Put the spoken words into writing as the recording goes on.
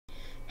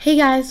Hey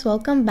guys,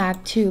 welcome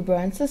back to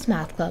Sis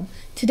Math Club.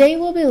 Today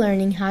we'll be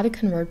learning how to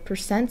convert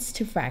percents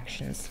to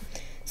fractions.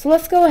 So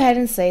let's go ahead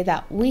and say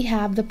that we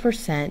have the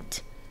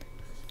percent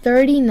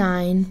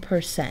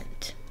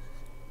 39%.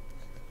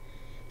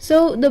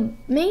 So the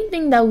main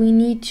thing that we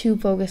need to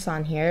focus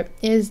on here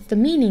is the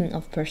meaning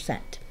of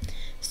percent.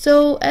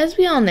 So as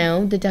we all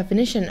know, the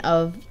definition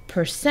of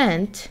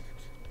percent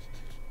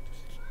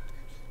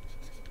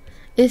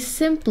is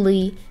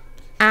simply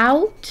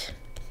out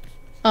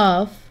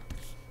of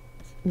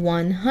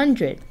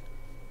 100.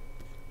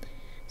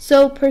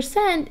 So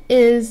percent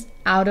is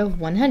out of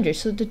 100.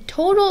 So the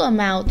total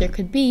amount there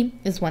could be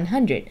is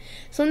 100.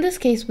 So in this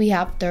case we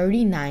have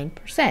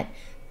 39%.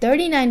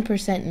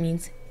 39%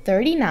 means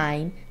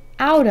 39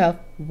 out of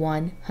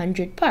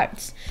 100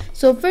 parts.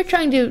 So if we're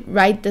trying to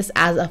write this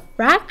as a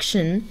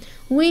fraction,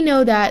 we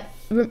know that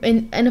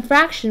in a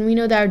fraction, we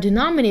know that our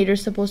denominator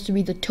is supposed to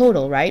be the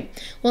total, right?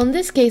 Well, in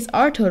this case,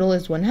 our total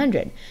is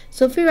 100.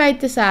 So if we write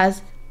this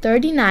as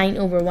 39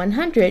 over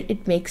 100,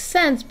 it makes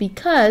sense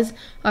because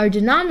our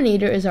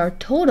denominator is our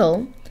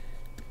total.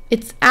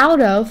 It's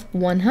out of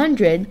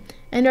 100,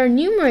 and our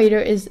numerator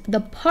is the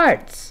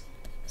parts.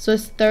 So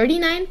it's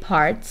 39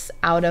 parts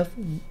out of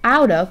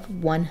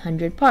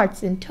 100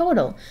 parts in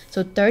total.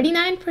 So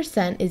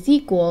 39% is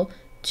equal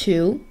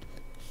to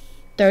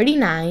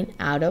 39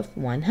 out of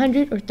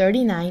 100, or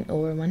 39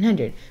 over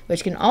 100,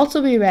 which can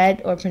also be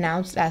read or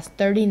pronounced as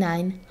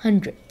 39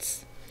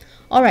 hundredths.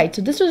 Alright,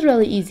 so this was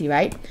really easy,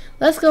 right?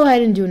 Let's go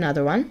ahead and do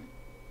another one.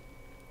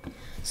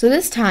 So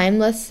this time,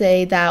 let's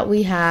say that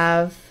we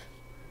have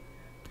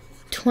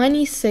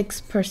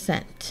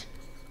 26%.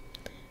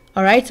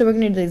 Alright, so we're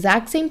going to do the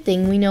exact same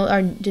thing. We know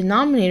our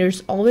denominator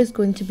is always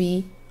going to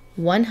be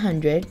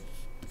 100.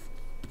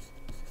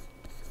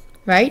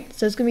 Right?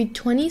 So it's going to be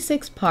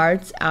 26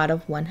 parts out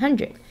of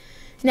 100.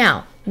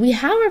 Now, we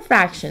have a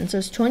fraction, so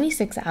it's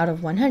 26 out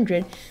of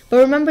 100, but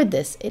remember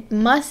this, it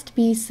must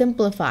be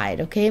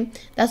simplified, okay?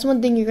 That's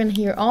one thing you're going to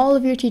hear all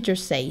of your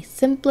teachers say,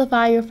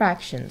 simplify your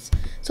fractions.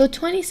 So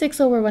 26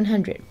 over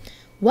 100.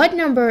 What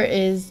number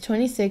is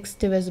 26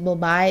 divisible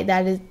by?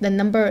 That is the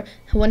number,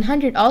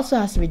 100 also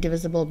has to be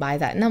divisible by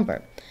that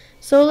number.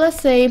 So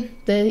let's say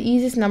the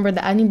easiest number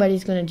that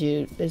anybody's going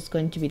to do is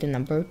going to be the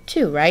number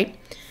 2, right?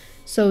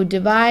 So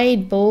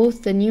divide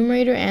both the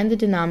numerator and the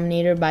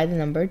denominator by the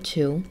number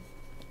 2.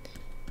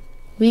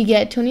 We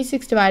get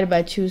 26 divided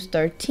by 2 is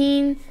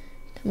 13.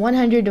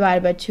 100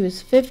 divided by 2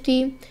 is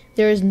 50.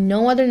 There is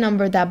no other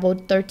number that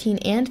both 13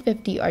 and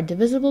 50 are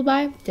divisible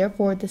by.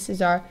 Therefore, this is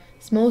our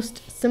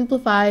most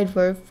simplified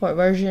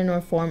version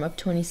or form of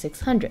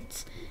 26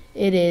 hundredths.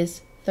 It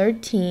is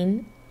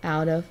 13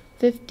 out of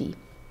 50,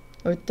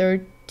 or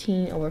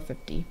 13 over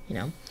 50, you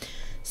know.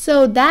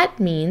 So that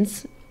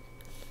means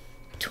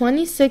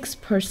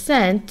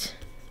 26%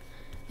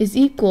 is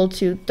equal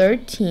to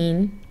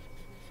 13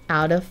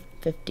 out of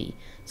 50.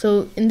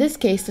 So in this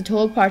case, the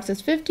total parts is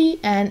 50,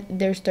 and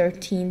there's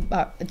 13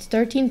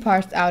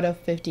 parts out of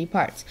 50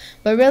 parts.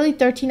 But really,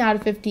 13 out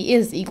of 50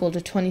 is equal to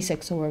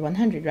 26 over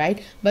 100,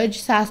 right? But it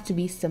just has to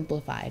be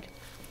simplified.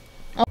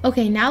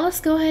 Okay, now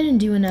let's go ahead and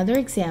do another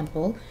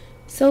example.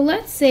 So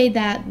let's say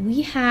that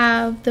we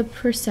have the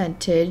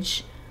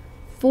percentage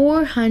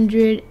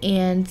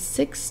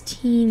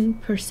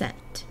 416%.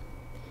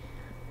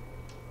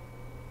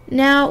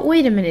 Now,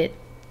 wait a minute.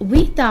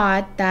 We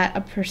thought that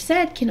a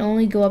percent can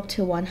only go up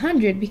to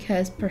 100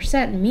 because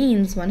percent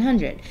means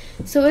 100.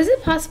 So is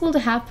it possible to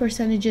have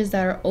percentages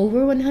that are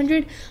over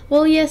 100?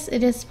 Well, yes,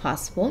 it is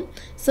possible.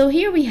 So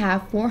here we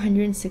have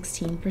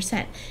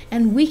 416%,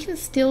 and we can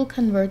still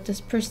convert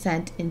this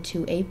percent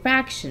into a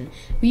fraction.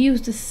 We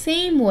use the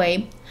same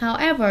way.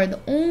 However, the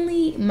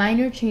only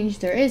minor change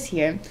there is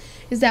here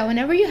is that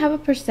whenever you have a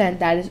percent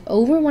that is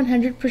over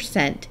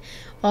 100%,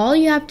 all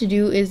you have to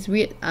do is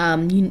you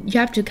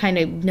have to kind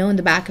of know in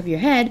the back of your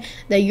head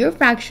that your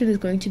fraction is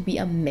going to be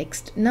a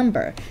mixed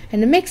number.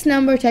 And a mixed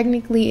number,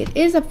 technically, it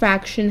is a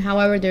fraction.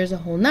 However, there's a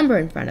whole number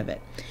in front of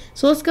it.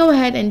 So let's go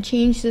ahead and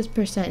change this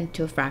percent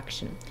into a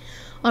fraction.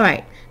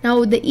 Alright,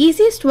 now the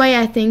easiest way,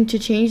 I think, to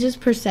change this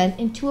percent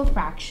into a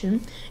fraction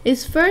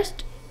is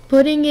first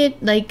putting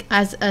it like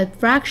as a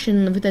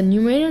fraction with a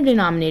numerator and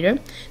denominator.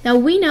 Now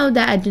we know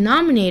that a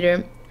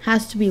denominator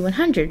has to be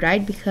 100,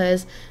 right?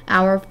 Because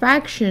our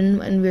fraction,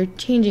 when we're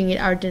changing it,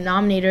 our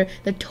denominator,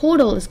 the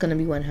total is going to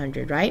be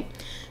 100, right?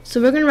 So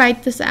we're going to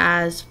write this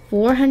as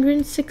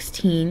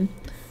 416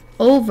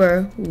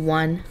 over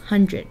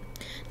 100.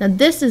 Now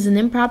this is an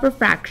improper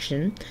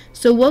fraction,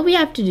 so what we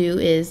have to do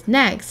is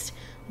next,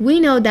 we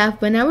know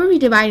that whenever we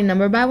divide a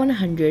number by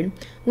 100,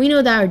 we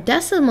know that our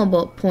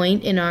decimal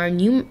point in our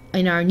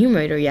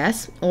numerator,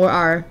 yes, or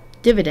our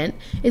dividend,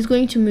 is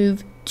going to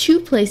move 2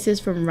 places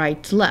from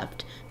right to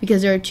left,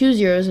 because there are 2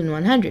 zeros in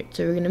 100.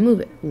 So we're going to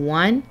move it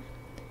 1,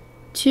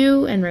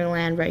 2, and we're going to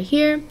land right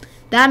here.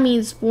 That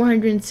means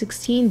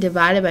 416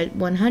 divided by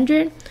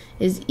 100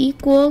 is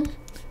equal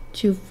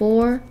to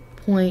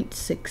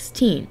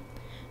 4.16.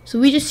 So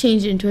we just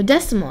changed it into a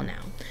decimal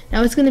now.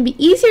 Now it's going to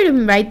be easier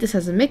to write this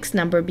as a mixed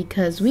number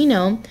because we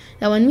know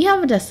that when we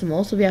have a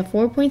decimal, so we have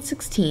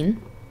 4.16,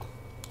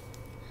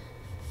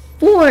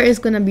 4 is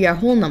going to be our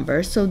whole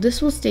number, so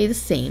this will stay the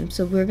same.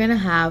 So we're going to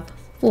have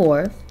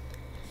 4.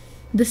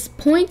 This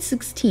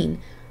 0.16,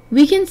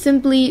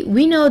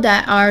 we know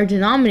that our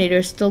denominator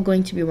is still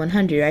going to be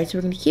 100, right? So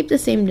we're going to keep the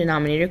same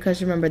denominator,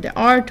 because remember, there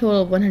are a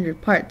total of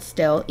 100 parts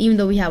still, even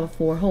though we have a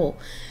 4 whole.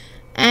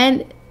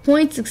 And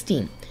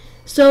 0.16.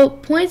 So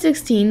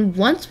 0.16,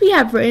 once we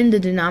have written the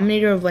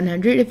denominator of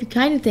 100, if you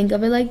kind of think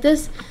of it like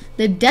this,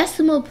 the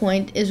decimal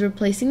point is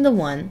replacing the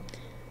 1.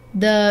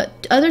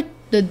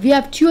 We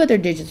have 2 other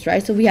digits,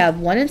 right? So we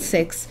have 1 and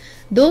 6.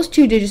 Those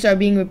 2 digits are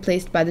being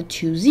replaced by the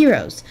 2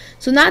 zeros.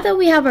 So now that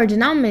we have our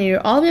denominator,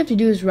 all we have to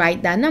do is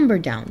write that number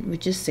down,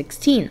 which is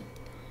 16.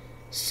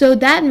 So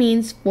that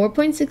means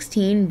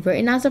 4.16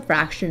 written as a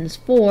fraction is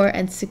 4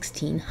 and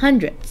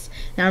 1600ths.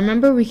 Now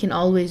remember, we can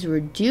always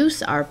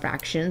reduce our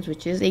fractions,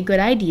 which is a good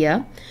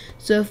idea.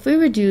 So if we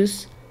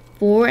reduce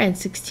 4 and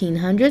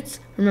 1600ths,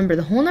 remember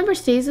the whole number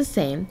stays the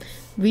same.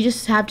 We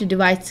just have to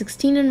divide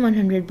 16 and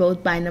 100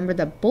 both by a number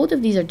that both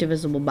of these are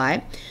divisible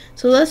by.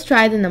 So let's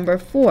try the number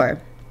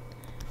 4.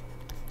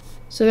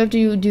 So we have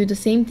to do the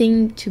same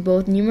thing to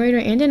both numerator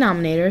and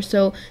denominator.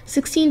 So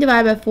 16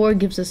 divided by 4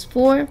 gives us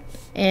 4,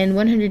 and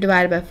 100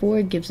 divided by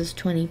 4 gives us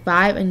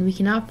 25, and we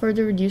cannot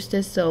further reduce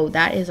this, so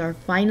that is our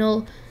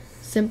final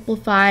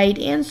simplified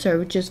answer,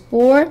 which is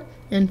 4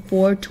 and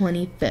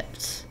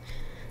 4/25.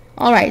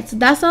 Alright, so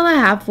that's all I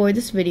have for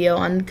this video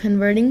on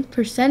converting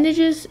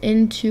percentages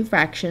into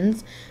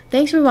fractions.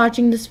 Thanks for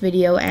watching this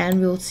video,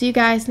 and we will see you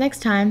guys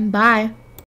next time. Bye!